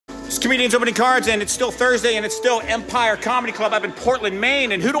It's Comedians Opening Cards, and it's still Thursday, and it's still Empire Comedy Club up in Portland,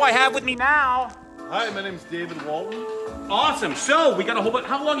 Maine. And who do I have with me now? Hi, my name's David Walton. Awesome. So, we got a whole bunch.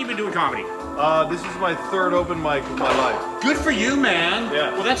 How long have you been doing comedy? This is my third open mic of my life. Good for you, man.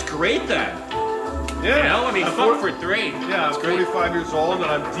 Yeah. Well, that's great then. Yeah. You know, I mean, fuck for three. Yeah, I'm 45 years old, and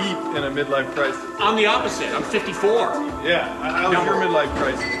I'm deep in a midlife crisis. I'm the opposite. I'm 54. Yeah. How's your midlife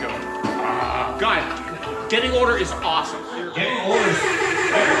crisis going? God, getting older is awesome. Getting older is...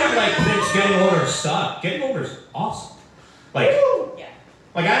 Everyone like thinks getting older is stuff. Getting older is awesome. Like, yeah.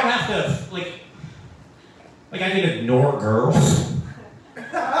 Like I don't have to like I can ignore girls.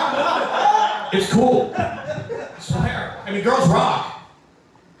 It's cool. I swear. I mean, girls rock.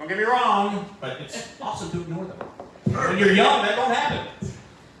 Don't get me wrong, but it's awesome to ignore them. When you're young, that don't happen.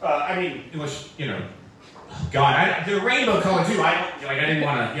 I mean, unless you know. God, the rainbow color too. I didn't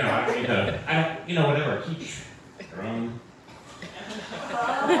want to. You know, I don't need to. I don't. You know, whatever. Each their own.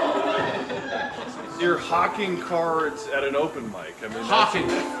 You're hawking cards at an open mic. I mean,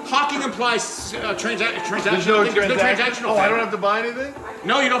 Hawking implies transactional. There's no transactional. Oh, I don't have to buy anything?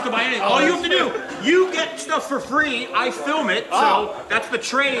 No, you don't have to buy anything. All you have to do, you get stuff for free. I film it, so that's the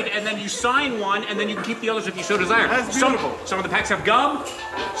trade, and then you sign one, and then you can keep the others if you so desire. That's beautiful. Some of the packs have gum.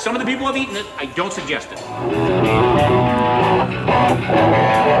 Some of the people have eaten it. I don't suggest it.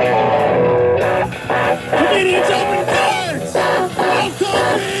 Comedians Open Cards! No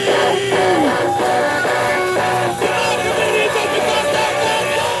coffee!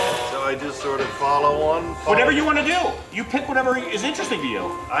 So I just sort of follow one. Whatever you want to do. You pick whatever is interesting to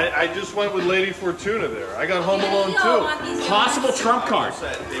you. I just went with Lady Fortuna there. I got Home Alone 2. Possible trump card.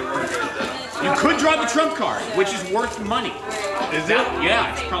 You could draw the trump card, which is worth money. Is it?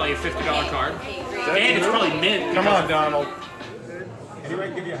 Yeah, it's probably a $50 card. And it's probably mint. Come on, Donald.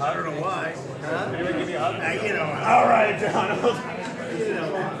 Anybody give you a hug? I don't know why. Huh? Anybody give you a hug? You know. All right, Donald. You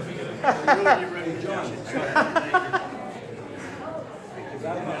know.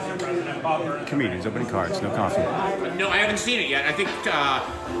 Comedians Opening Cards, no coffee. No, I haven't seen it yet. I think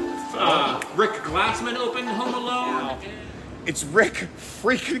Rick Glassman opened Home Alone. It's Rick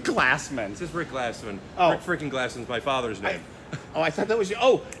freaking Glassman. This is Rick Glassman. Oh. Rick freaking Glassman's my father's name. I thought that was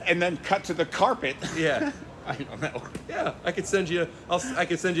and then cut to the carpet. Yeah. I don't know. Yeah, I could send you. I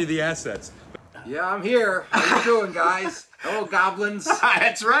could send you the assets. Yeah, I'm here. How you doing, guys? Hello, goblins.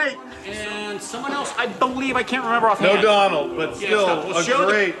 That's right. And someone else, I believe, I can't remember offhand. No Donald, but still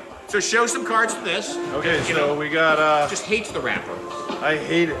great. So show some cards to this. Okay, so we got. Just hates the wrapper. I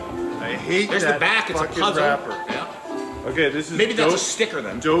hate it. I hate There's that the back. It's a puzzle. Wrapper. Yeah. Okay, this is maybe that's a sticker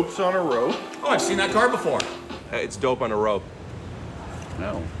then. Dopes on a rope. Oh, I've seen that card before. It's dope on a rope.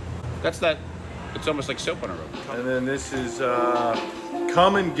 No, that's that. It's almost like soap on a rope. And then this is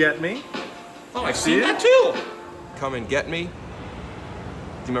Come and Get Me. Oh, I've seen that too. Come and Get Me. Do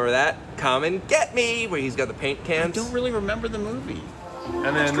you remember that? Come and Get Me, where he's got the paint cans. I don't really remember the movie.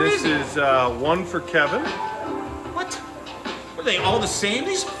 And then this is One for Kevin. What? Are they all the same,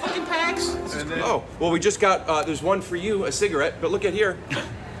 these fucking packs? Oh, well, we just got, there's one for you, a cigarette, but look at here.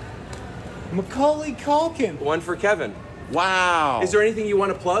 Macaulay Culkin. One for Kevin. Wow. Is there anything you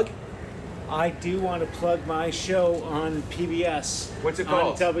want to plug? I do want to plug my show on PBS. What's it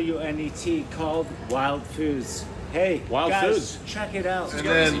called? On WNET, called Wild Foods. Hey, Wild guys, Foods. check it out. And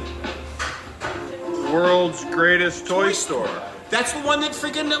then World's Greatest Toy Store. That's the one that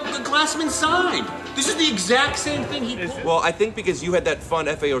freaking Glassman signed. This is the exact same thing he pulled. Well, I think because you had that fun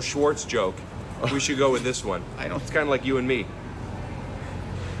FAO Schwartz joke, we should go with this one. It's kind of like you and me.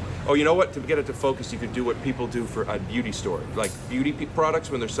 Oh, you know what? To get it to focus, you could do what people do for a beauty store. Like beauty products,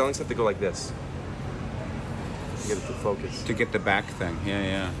 when they're selling stuff, they go like this. To get it to focus. To get the back thing.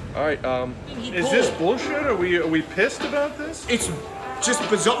 Yeah. All right. Is this bullshit? Are we pissed about this? It's just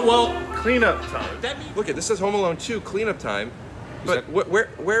bizarre. Well, cleanup time. Look at this says Home Alone 2 cleanup time. But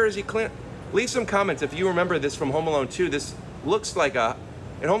where is he clean? Leave some comments if you remember this from Home Alone 2. This looks like in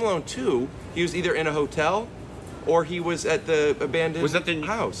Home Alone 2, he was either in a hotel or he was at the abandoned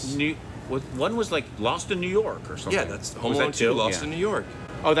house. One was like Lost in New York or something. Yeah, that's Home Alone 2, Lost in New York.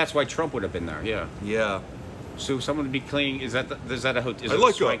 Oh, that's why Trump would have been there. Yeah. Yeah. So someone would be cleaning. Is that a hotel? I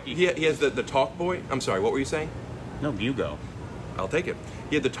like he has the talk boy. I'm sorry. What were you saying? No, you go. I'll take it.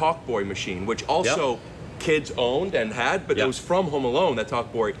 He had the talk boy machine, which also kids owned and had, but it was from Home Alone. That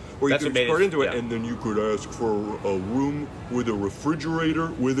talk boy, where you could put into it, and then you could ask for a room with a refrigerator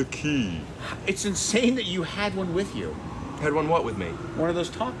with a key. It's insane that you had one with you. Had one what with me? One of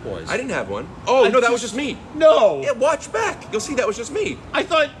those talk boys. I didn't have one. Oh, no, that was just me. No. Yeah, watch back. You'll see that was just me. I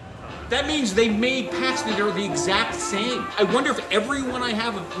thought that means they made packs that are the exact same. I wonder if every one I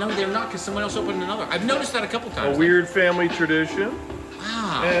have, no, they're not, because someone else opened another. I've noticed that a couple times. A weird family tradition.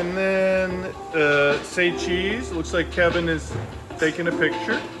 Wow. And then say cheese. Looks like Kevin is taking a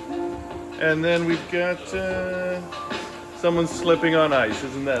picture. And then we've got someone slipping on ice.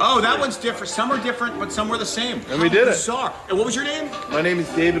 Isn't that? Oh, that one's different. Some are different, but some were the same. And we did it. Bizarre. And what was your name? My name is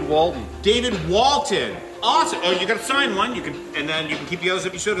David Walton. David Walton. Awesome. Oh, you got to sign one. You can, and then you can keep the others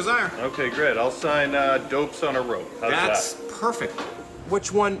if you so desire. Okay, great. I'll sign Dopes on a Rope. How's That's that? perfect.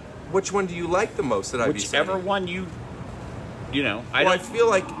 Which one do you like the most that I'd be signing? Whichever one you know. I feel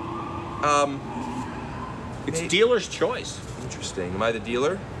like it's dealer's choice. Interesting. Am I the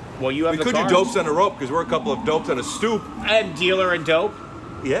dealer? Well, you have We the could do cards. dopes on a rope because we're a couple of dopes on a stoop. And dealer and dope.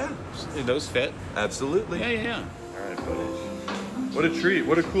 Yeah, Those fit. absolutely. Yeah. All right, buddy. What a treat.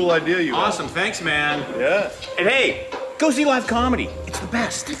 What a cool idea you have. Awesome. Thanks, man. Yeah. And hey, go see live comedy. It's the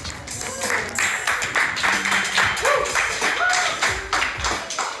best.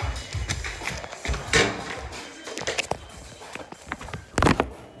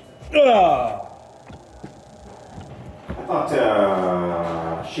 I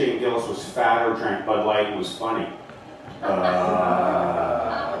thought Shane Gillis was fat or drank Bud Light and was funny.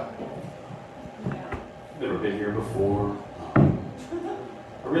 Never been here before.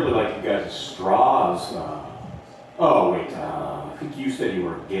 I really like you guys' straws. Oh wait, I think you said you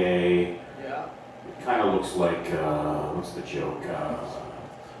were gay. Yeah. It kind of looks like, what's the joke?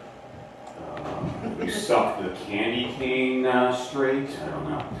 You sucked the candy cane straight? I don't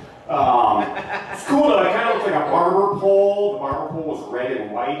know. It's cool though, it kind of looks like a barber pole. The barber pole was red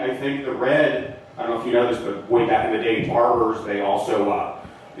and white. I think the red, I don't know if you know this, but way back in the day, barbers, they also,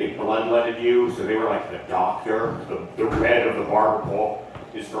 they bloodletted you, so they were like the doctor. The red of the barber pole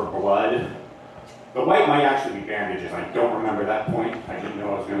is for blood. The white might actually be bandages. I don't remember that point. I didn't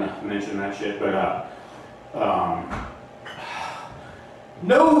know I was gonna mention that shit, but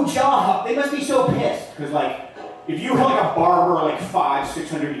no job. They must be so pissed, because like, if you were like a barber like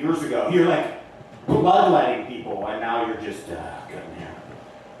 500-600 years ago, you're like bloodletting people, and now you're just cutting hair.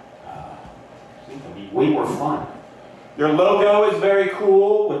 It'll be way more fun. Their logo is very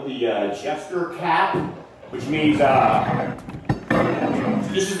cool with the jester cap, which means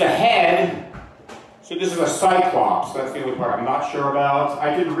this is the head. So this is a cyclops. That's the only part I'm not sure about.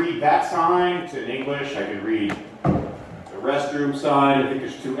 I can read that sign. It's in English. I can read the restroom sign. I think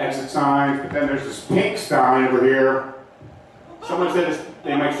there's 2 exit signs. But then there's this pink sign over here. Someone said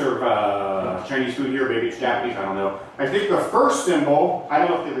they might serve Chinese food here. Maybe it's Japanese. I don't know. I think the first symbol, I don't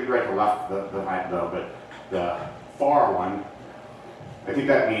know if they read right to left though, but the far one, I think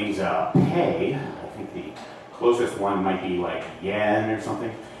that means pay. I think the closest one might be like yen or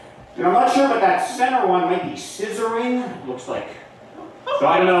something. And I'm not sure, but that center one might be scissoring. It looks like. So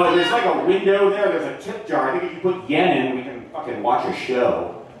I don't know, there's like a window there, there's a tip jar. I think if you put yen in, we can fucking watch a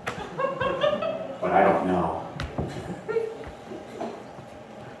show. But I don't know.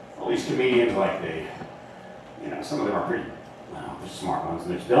 All these comedians, like some of them are pretty, well, they're smart ones,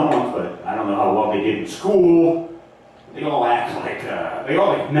 and there's dumb ones, but I don't know how well they did in school. They all act like, they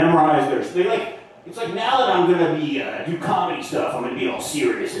all like memorize it's like now that I'm gonna be, do comedy stuff, I'm gonna be all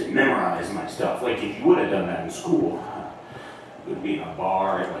serious and memorize my stuff. Like if you would have done that in school, you would be in a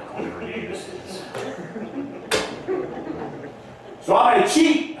bar at like whatever day this is. So I'm gonna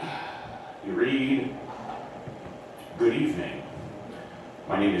cheat. You read, good evening.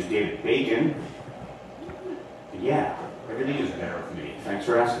 My name is David Bacon. And yeah, everything is better with me. Thanks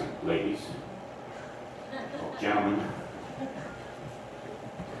for asking, ladies. Oh, gentlemen.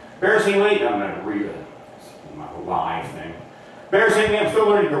 Embarrassingly, I'm going to read my live thing. Embarrassingly, I'm still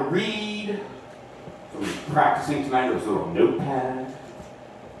learning to read. So I'm practicing tonight with this little notepad.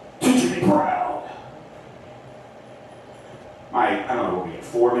 Teacher be proud. I don't know, what we get,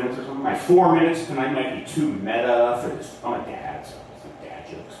 4 minutes or something? My 4 minutes tonight might be too meta for this. I'm a dad, so some dad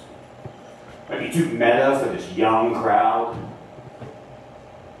jokes. Might be too meta for this young crowd.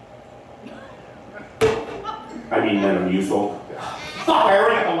 I mean, Metamucil. Fuck, I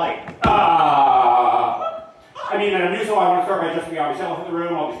already got the light. I mean, Metamucil, I want to start by just being obvious elephant in the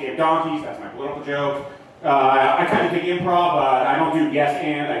room, all these damn donkeys, that's my political joke. I kind of take improv, but I don't do yes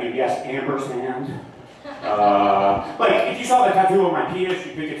and, I do yes ampersand. Like, if you saw the tattoo on my penis,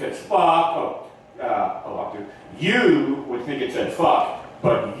 you'd think it said fuck. I'll do. You would think it said fuck,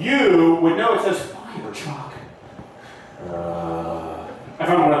 but you would know it says fire chalk. I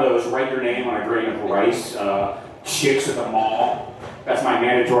found one of those, write your name on a grain of rice, chicks at the mall. That's my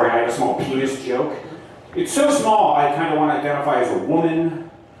mandatory, I have a small penis joke. It's so small, I kind of want to identify as a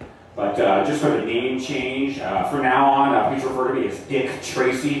woman, but just for the name change, from now on, please refer to me as Dick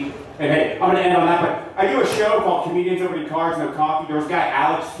Tracy. And hey, I'm going to end on that, but I do a show called Comedians Opening Cars, No Coffee. There was a guy,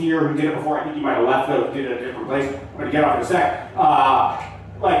 Alex, here, who did it before. I think he might have left, though, did it at a different place. I'm going to get off in a sec.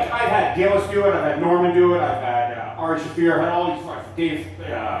 had Gillis do it, I've had Norman do it, I've had Ari Shafir, I've had all these, Dave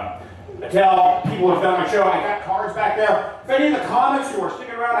Attell, people who have done my show. I got cards back there. If any of the comics who are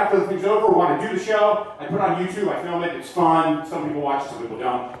sticking around after the thing's over want to do the show, I put it on YouTube, I film it, it's fun. Some people watch it, some people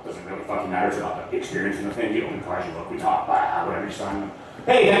don't. Doesn't really fucking matter. It's about the experience and the thing. You open the cards, you look, we talk, whatever you sign them.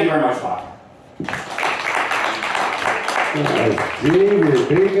 Hey, thank you very much, Bob. Gee, we're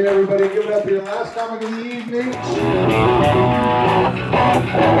big and everybody give it up for your last comic of the evening.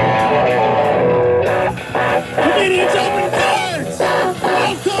 Comedians open cards! All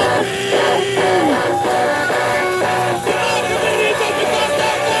coffee! Comedians open cards!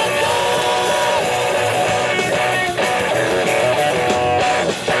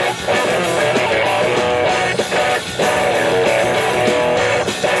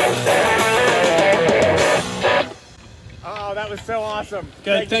 Oh, that was so awesome.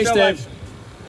 Good. Thanks, Dave.